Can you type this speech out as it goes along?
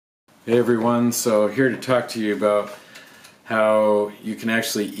Hey everyone, so here to talk to you about how you can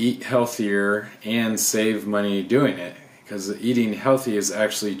actually eat healthier and save money doing it, because eating healthy is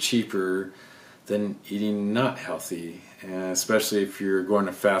actually cheaper than eating not healthy, and especially if you're going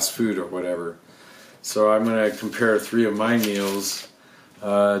to fast food or whatever. So I'm going to compare 3 of my meals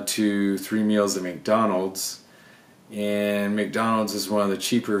to 3 meals at McDonald's. And McDonald's is one of the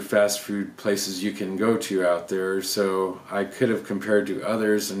cheaper fast food places you can go to out there, so I could have compared to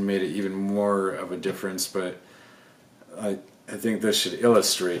others and made it even more of a difference, but I think this should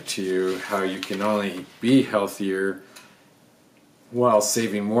illustrate to you how you can only be healthier while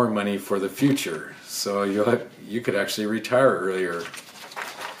saving more money for the future. So you could actually retire earlier.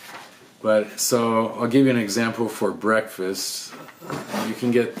 So I'll give you an example for breakfast. You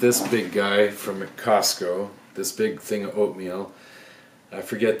can get this big guy from Costco. This big thing of oatmeal. I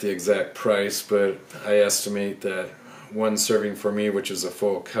forget the exact price, but I estimate that one serving for me, which is a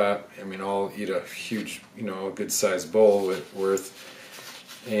full cup, I mean, I'll eat a huge, a good sized bowl worth,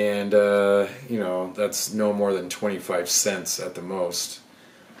 and that's no more than 25 cents at the most.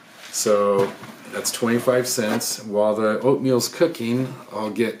 So that's 25 cents. While the oatmeal's cooking, I'll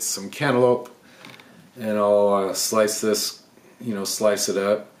get some cantaloupe and I'll slice it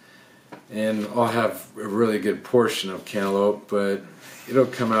up. And I'll have a really good portion of cantaloupe, but it'll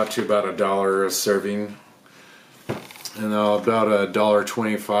come out to about $1 a serving. And about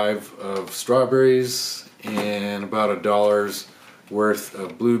 $1.25 of strawberries and about $1 worth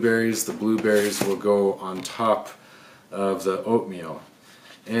of blueberries. The blueberries will go on top of the oatmeal.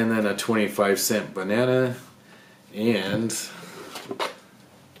 And then a 25-cent banana and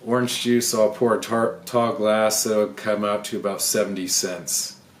orange juice. I'll pour a tall glass, so it'll come out to about 70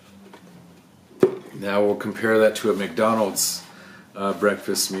 cents. Now we'll compare that to a McDonald's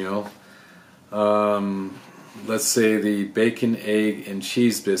breakfast meal. Let's say the bacon, egg, and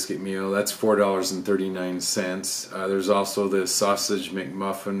cheese biscuit meal, that's $4.39. There's also the sausage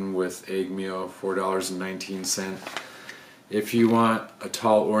McMuffin with egg meal, $4.19. If you want a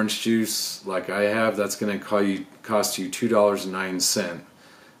tall orange juice like I have, that's going to cost you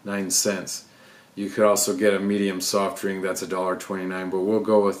 $2.09. You could also get a medium soft drink, that's $1.29, but we'll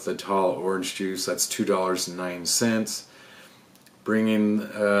go with the tall orange juice, that's $2.09, bringing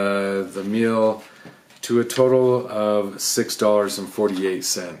the meal to a total of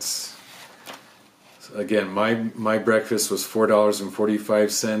 $6.48. So again, my breakfast was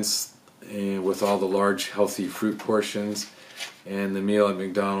 $4.45 and with all the large healthy fruit portions, and the meal at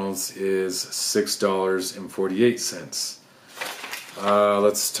McDonald's is $6.48.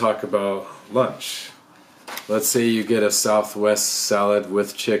 Let's talk about lunch. Let's say you get a Southwest salad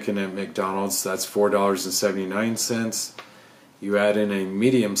with chicken at McDonald's, that's $4.79. You add in a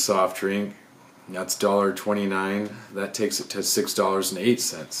medium soft drink, that's $1.29. That takes it to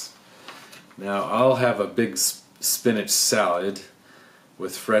 $6.08. Now I'll have a big spinach salad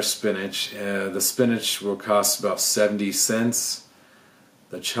with fresh spinach. The spinach will cost about 70 cents.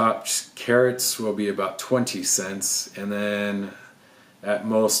 The chopped carrots will be about 20 cents, and then at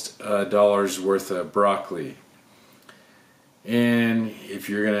most $1 worth of broccoli. And if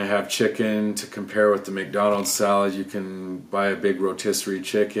you're going to have chicken to compare with the McDonald's salad, you can buy a big rotisserie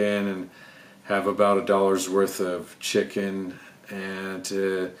chicken and have about $1 worth of chicken and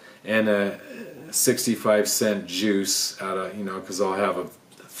a 65-cent juice out of, because I'll have a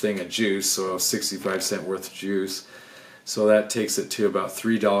thing of juice, so 65-cent worth of juice. So that takes it to about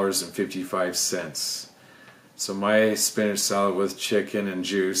 $3.55. So my spinach salad with chicken and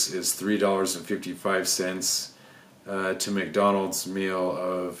juice is $3.55 to McDonald's meal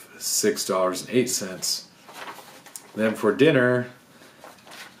of $6.08. Then for dinner,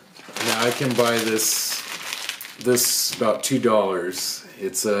 I can buy this about $2.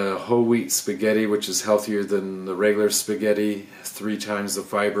 It's a whole wheat spaghetti, which is healthier than the regular spaghetti, 3 times the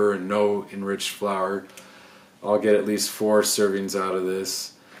fiber and no enriched flour. I'll get at least 4 servings out of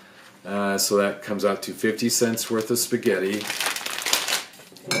this. So that comes out to 50 cents worth of spaghetti.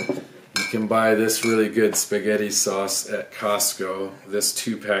 You can buy this really good spaghetti sauce at Costco. This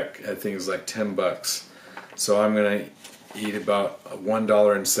 2-pack I think is like $10. So I'm going to eat about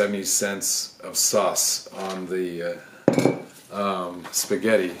 $1.70 of sauce on the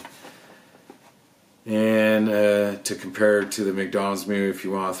spaghetti. And to compare to the McDonald's menu, if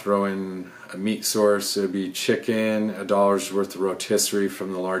you want to throw in a meat source, it would be chicken, $1 worth of rotisserie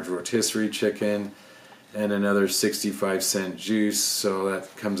from the large rotisserie chicken, and another 65-cent juice. So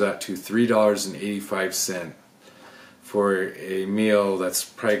that comes out to $3.85 for a meal that's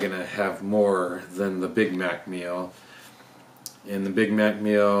probably going to have more than the Big Mac meal. In the Big Mac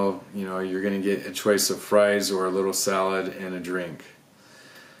meal, you're going to get a choice of fries or a little salad and a drink.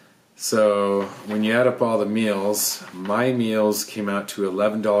 So when you add up all the meals, my meals came out to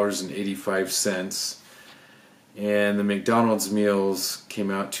 $11.85, and the McDonald's meals came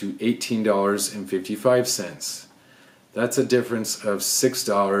out to $18.55. That's a difference of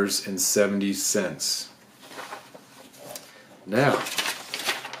 $6.70. Now,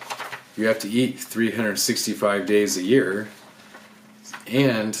 you have to eat 365 days a year,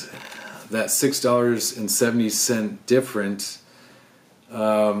 and that $6.70 difference,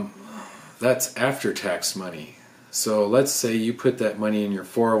 that's after-tax money. So let's say you put that money in your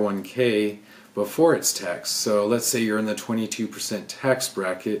 401k before it's taxed. So let's say you're in the 22% tax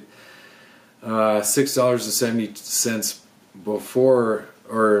bracket. $6.70 before,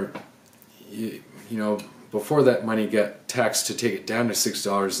 or before that money got taxed to take it down to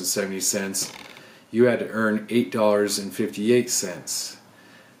 $6.70, you had to earn $8.58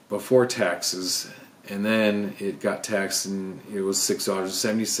 before taxes, and then it got taxed and it was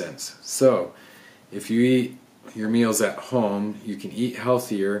 $6.70. So if you eat your meals at home, you can eat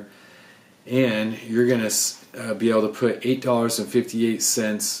healthier, and you're going to be able to put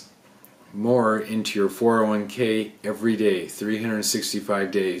 $8.58 more into your 401k every day,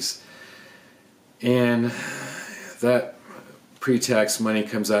 365 days. And that pre-tax money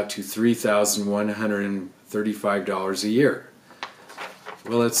comes out to $3,135 a year.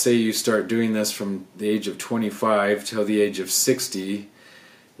 Well, let's say you start doing this from the age of 25 till the age of 60,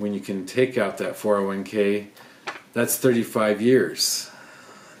 when you can take out that 401k. That's 35 years.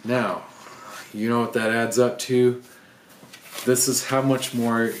 Now, you know what that adds up to? This is how much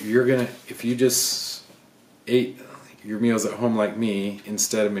more you're gonna, if you just ate your meals at home like me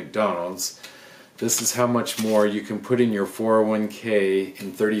instead of McDonald's, this is how much more you can put in your 401k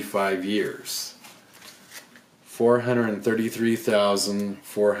in 35 years.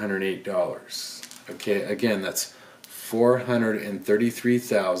 $433,408. Okay, again, that's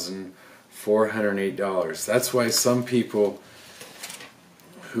 $433,408. That's why some people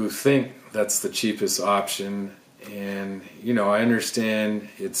who think that's the cheapest option, and I understand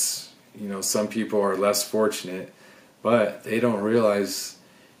it's, some people are less fortunate, but they don't realize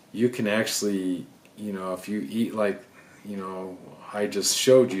you can actually, if you eat like, I just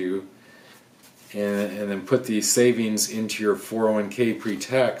showed you, and then put these savings into your 401k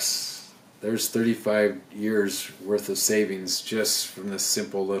pre-tax, there's 35 years worth of savings just from this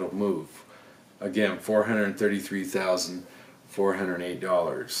simple little move. Again,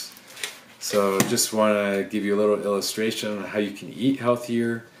 $433,408. So just want to give you a little illustration on how you can eat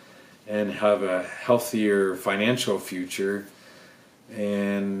healthier and have a healthier financial future.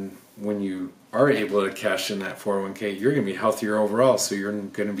 And when you are able to cash in that 401k, you're going to be healthier overall, so you're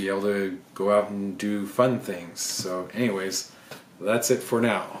going to be able to go out and do fun things. So anyways, that's it for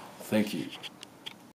now. Thank you.